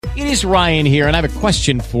It is Ryan here, and I have a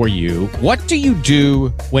question for you. What do you do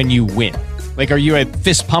when you win? Like, are you a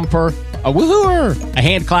fist pumper, a woohooer, a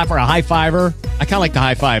hand clapper, a high fiver? I kind of like the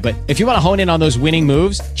high five, but if you want to hone in on those winning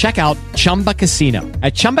moves, check out Chumba Casino.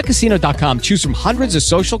 At ChumbaCasino.com, choose from hundreds of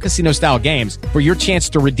social casino-style games for your chance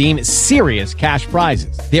to redeem serious cash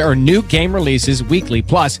prizes. There are new game releases weekly,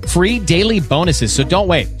 plus free daily bonuses. So don't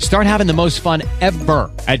wait. Start having the most fun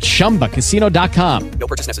ever at ChumbaCasino.com. No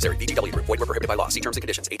purchase necessary. VGW Group. Void where prohibited by law. See terms and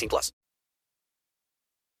conditions. 18 plus.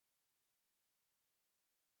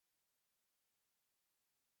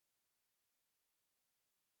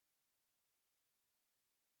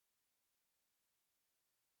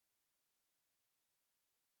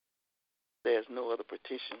 There's no other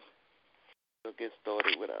petition. We'll get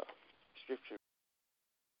started with our scripture.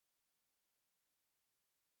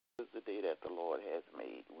 This is the day that the Lord has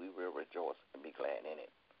made. We will rejoice and be glad in it.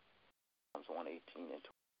 Psalms 118 and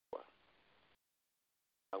 24.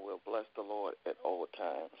 I will bless the Lord at all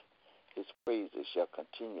times. His praises shall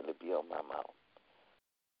continually be on my mouth.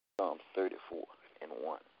 Psalms 34 and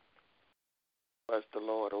 1. Bless the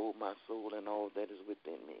Lord, O my soul, and all that is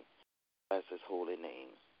within me. Bless his holy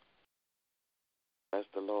name. Bless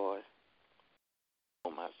the Lord,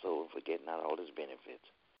 O my soul, forget not all his benefits.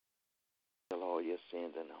 Heal all your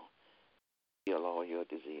sins and heal all your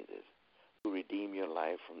diseases. To redeem your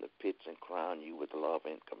life from the pits and crown you with love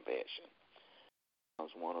and compassion.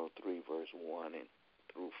 Psalms 103, verse 1 and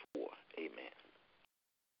through 4.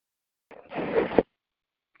 Amen.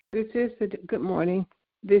 Good morning.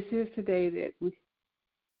 This is the day that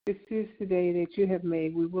you have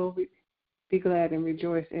made. We will be glad and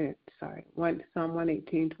rejoice in it. Psalm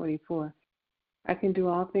 118:24. I can do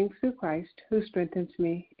all things through Christ who strengthens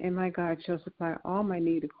me, and my God shall supply all my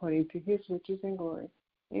need according to his riches and glory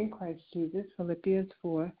in Christ Jesus. Philippians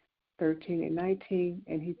 4:13 and 19.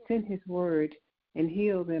 And he sent his word and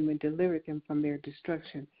healed them and delivered them from their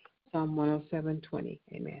destruction. Psalm 107:20.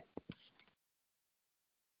 Amen.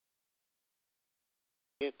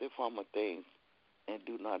 Forget the former things and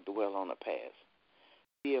do not dwell on the past.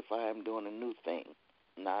 See if I am doing a new thing.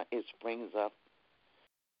 Now it springs up.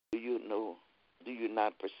 Do you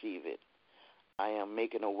not perceive it? I am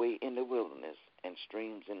making a way in the wilderness and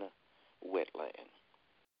streams in the wetland.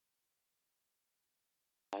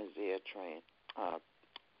 Isaiah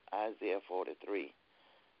 43,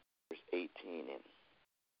 verse 18.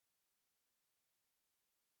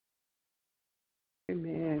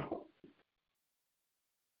 Amen.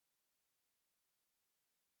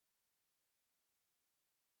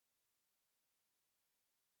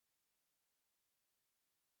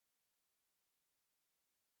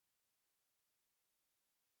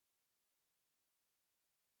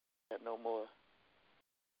 No more.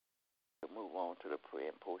 We'll move on to the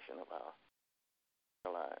praying portion of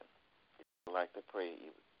our line. If you'd like to pray,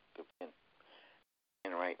 you can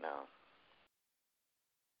begin right now.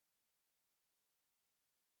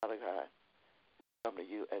 Father God, we come to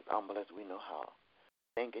you as humble as we know how.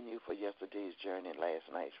 Thanking you for yesterday's journey and last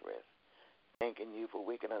night's rest. Thanking you for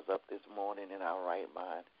waking us up this morning in our right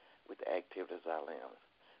mind with the activities of our limbs.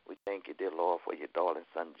 We thank you, dear Lord, for your darling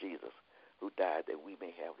son Jesus, who died that we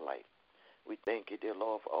may have life. We thank you, dear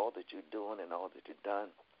Lord, for all that you're doing and all that you've done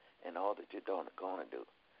and all that you're going to do.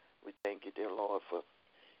 We thank you, dear Lord, for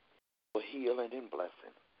healing and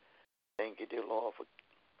blessing. Thank you, dear Lord, for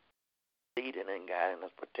leading and guiding us,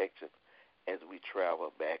 protection as we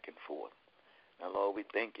travel back and forth. Now, Lord, we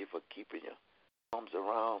thank you for keeping your arms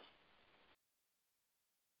around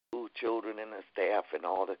school children and the staff and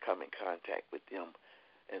all that come in contact with them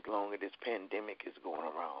as long as this pandemic is going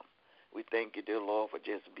around. We thank you, dear Lord, for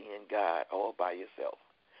just being God all by yourself.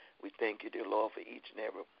 We thank you, dear Lord, for each and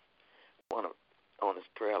every one on this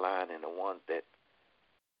prayer line and the ones that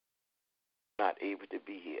are not able to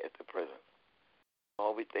be here at the present.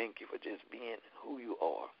 Lord, we thank you for just being who you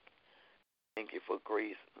are. Thank you for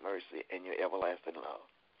grace, mercy, and your everlasting love.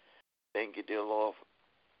 Thank you, dear Lord,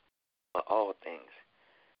 for all things.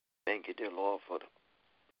 Thank you, dear Lord, for the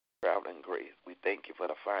traveling grace. We thank you for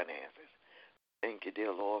the finances. Thank you,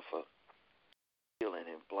 dear Lord, for healing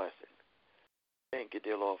and blessing. Thank you,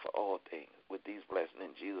 dear Lord, for all things. With these blessings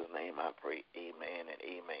in Jesus' name I pray, amen and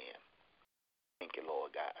amen. Thank you,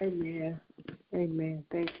 Lord God. Amen. Amen.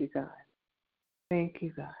 Thank you, God. Thank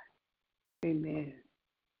you, God. Amen.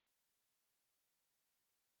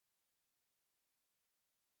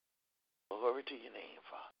 Glory to your name,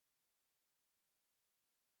 Father.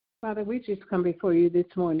 Father, we just come before you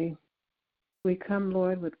this morning. We come,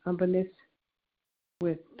 Lord, with humbleness,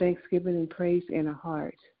 with thanksgiving and praise in our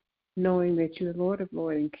hearts, knowing that you're Lord of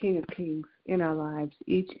Lords and King of Kings in our lives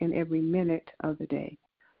each and every minute of the day.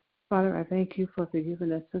 Father, I thank you for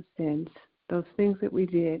forgiving us of sins, those things that we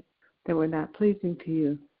did that were not pleasing to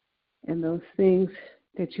you, and those things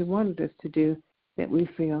that you wanted us to do that we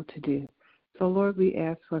failed to do. So, Lord, we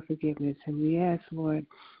ask for forgiveness, and we ask, Lord,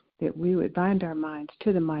 that we would bind our minds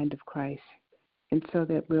to the mind of Christ, and so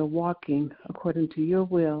that we're walking according to your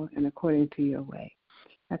will and according to your way.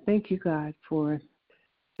 I thank you, God, for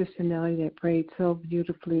Sister Nellie that prayed so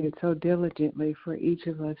beautifully and so diligently for each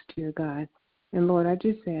of us, dear God. And, Lord, I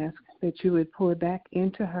just ask that you would pour back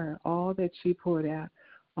into her all that she poured out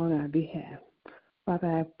on our behalf. Father,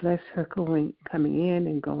 I bless her coming in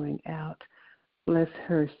and going out. Bless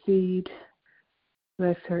her seed.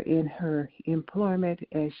 Bless her in her employment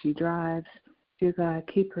as she drives. Dear God,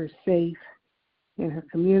 keep her safe in her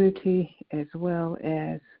community as well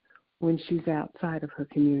as when she's outside of her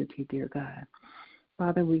community, dear God.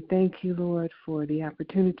 Father, we thank you, Lord, for the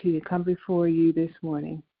opportunity to come before you this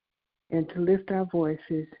morning and to lift our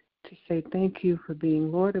voices to say thank you for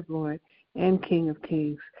being Lord of Lords and King of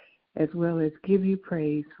Kings, as well as give you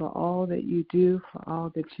praise for all that you do, for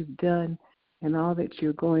all that you've done, and all that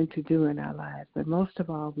you're going to do in our lives. But most of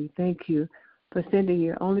all, we thank you for sending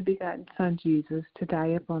your only begotten Son, Jesus, to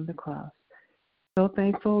die upon the cross. So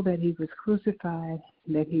thankful that he was crucified,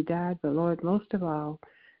 that he died, but Lord, most of all,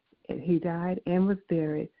 he died and was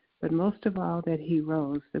buried, but most of all that he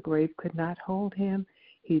rose. The grave could not hold him.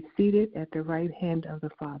 He's seated at the right hand of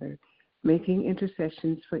the Father, making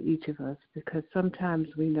intercessions for each of us, because sometimes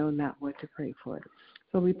we know not what to pray for.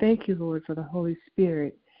 So we thank you, Lord, for the Holy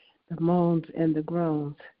Spirit, the moans and the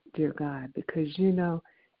groans, dear God, because you know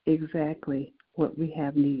exactly what we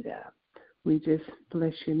have need of. We just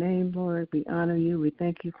bless your name, Lord. We honor you. We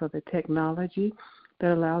thank you for the technology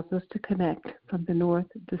that allows us to connect from the north,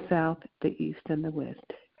 the south, the east, and the west.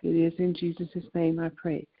 It is in Jesus' name I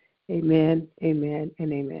pray. Amen, amen,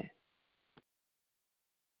 and amen.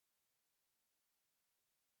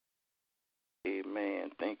 Amen.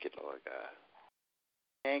 Thank you, Lord God.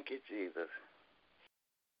 Thank you, Jesus.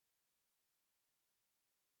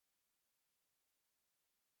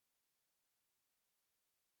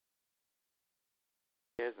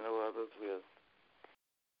 There's no others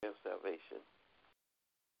with salvation.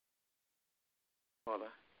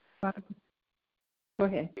 Father, go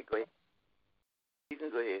ahead. Okay, go ahead. You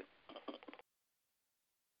can go ahead.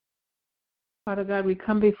 Father God, we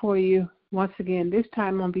come before you once again, this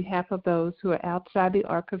time on behalf of those who are outside the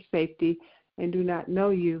ark of safety and do not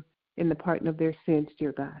know you in the pardon of their sins,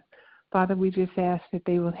 dear God. Father, we just ask that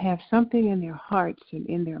they will have something in their hearts and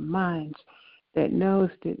in their minds that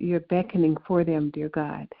knows that you're beckoning for them, dear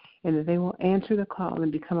God, and that they will answer the call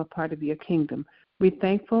and become a part of your kingdom. We're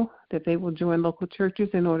thankful that they will join local churches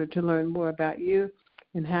in order to learn more about you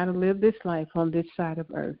and how to live this life on this side of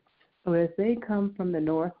earth. So as they come from the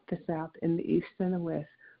north, the south, and the east and the west,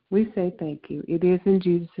 we say thank you. It is in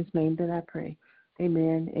Jesus' name that I pray.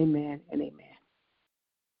 Amen, amen, and amen.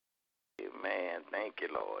 Amen. Thank you,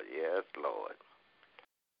 Lord. Yes, Lord.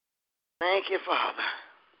 Thank you, Father.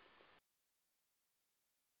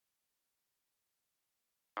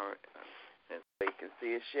 All right. Let's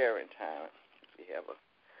vacancy is sharing time. If you have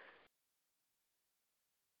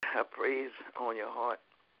a praise on your heart,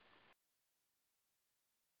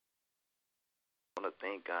 I want to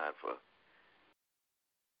thank God for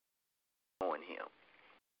knowing him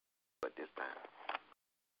at this time.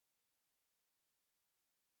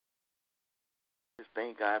 Just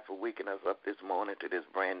thank God for waking us up this morning to this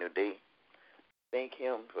brand new day. Thank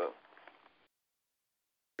him for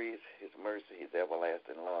his mercy, his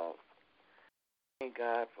everlasting love. Thank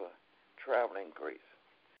God for traveling grace.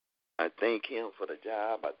 I thank him for the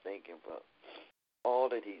job. I thank him for all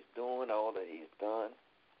that he's doing, all that he's done.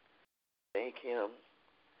 Thank him,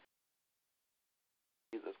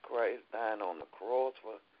 Jesus Christ dying on the cross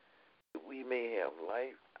for that we may have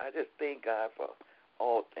life. I just thank God for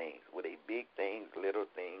all things, whether they big things, little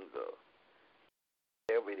things, or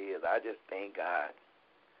whatever it is. I just thank God.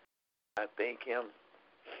 I thank him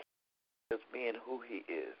just being who he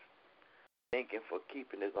is. Thank him for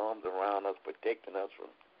keeping his arms around us, protecting us from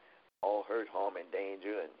all hurt, harm, and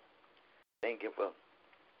danger. And thank him for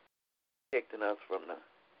protecting us from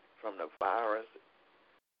the virus.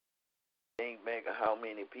 Think back of how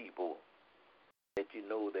many people that you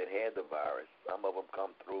know that had the virus. Some of them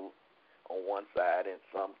come through on one side and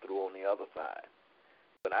some through on the other side.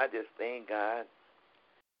 But I just thank God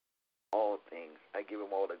all things. I give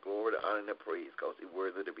him all the glory, the honor, and the praise because he's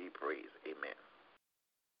worthy to be praised. Amen.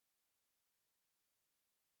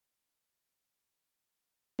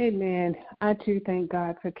 Amen. I too thank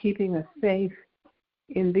God for keeping us safe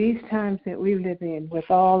in these times that we live in with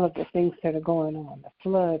all of the things that are going on, the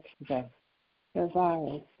floods, the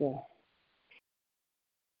virus, the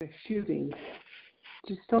the shootings,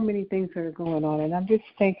 just so many things that are going on. And I'm just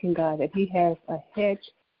thanking God that He has a hedge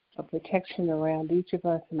of protection around each of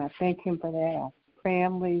us, and I thank Him for that, our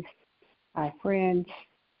families, our friends.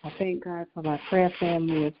 I thank God for my prayer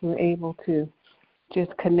family as we're able to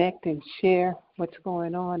just connect and share what's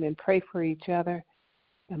going on and pray for each other.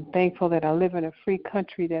 I'm thankful that I live in a free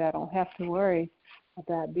country, that I don't have to worry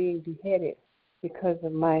about being beheaded because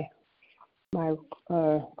of my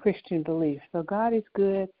Christian beliefs. So God is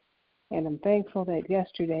good, and I'm thankful that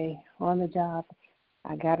yesterday on the job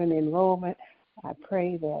I got an enrollment. I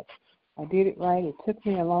pray that I did it right. It took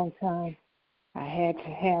me a long time. I had to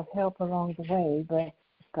have help along the way, but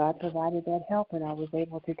God provided that help, and I was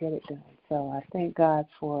able to get it done. So I thank God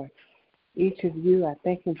for each of you. I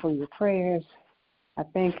thank Him for your prayers. I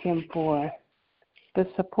thank Him for the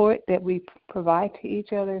support that we provide to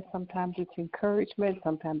each other. Sometimes it's encouragement,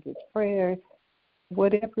 sometimes it's prayers.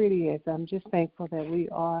 Whatever it is, I'm just thankful that we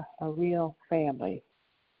are a real family.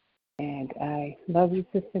 And I love you,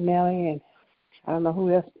 Sister Nellie, and I don't know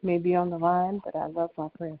who else may be on the line, but I love my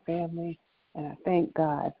prayer family, and I thank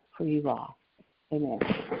God for you all. Amen.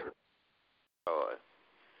 Lord,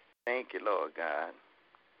 thank you, Lord God.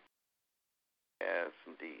 Yes,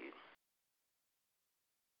 indeed.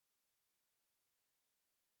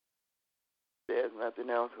 There's nothing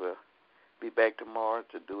else. We'll be back tomorrow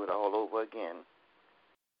to do it all over again.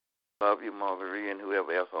 Love you, Marguerite, and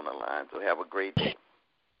whoever else on the line. So have a great day.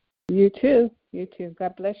 You too. You too.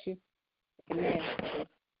 God bless you. Amen.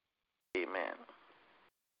 Amen.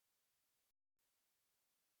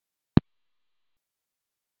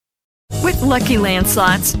 With Lucky Land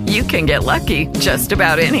Slots, you can get lucky just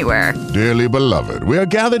about anywhere. Dearly beloved, we are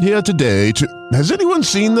gathered here today to... Has anyone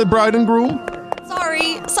seen the bride and groom?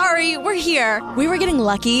 Sorry, we're here. We were getting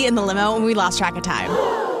lucky in the limo and we lost track of time.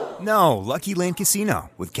 No, Lucky Land Casino,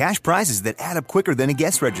 with cash prizes that add up quicker than a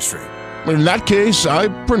guest registry. In that case, I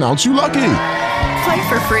pronounce you lucky. Play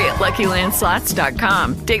for free at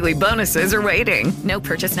LuckyLandSlots.com. Daily bonuses are waiting. No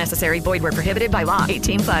purchase necessary. Void where prohibited by law.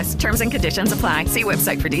 18+. Terms and conditions apply. See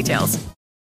website for details.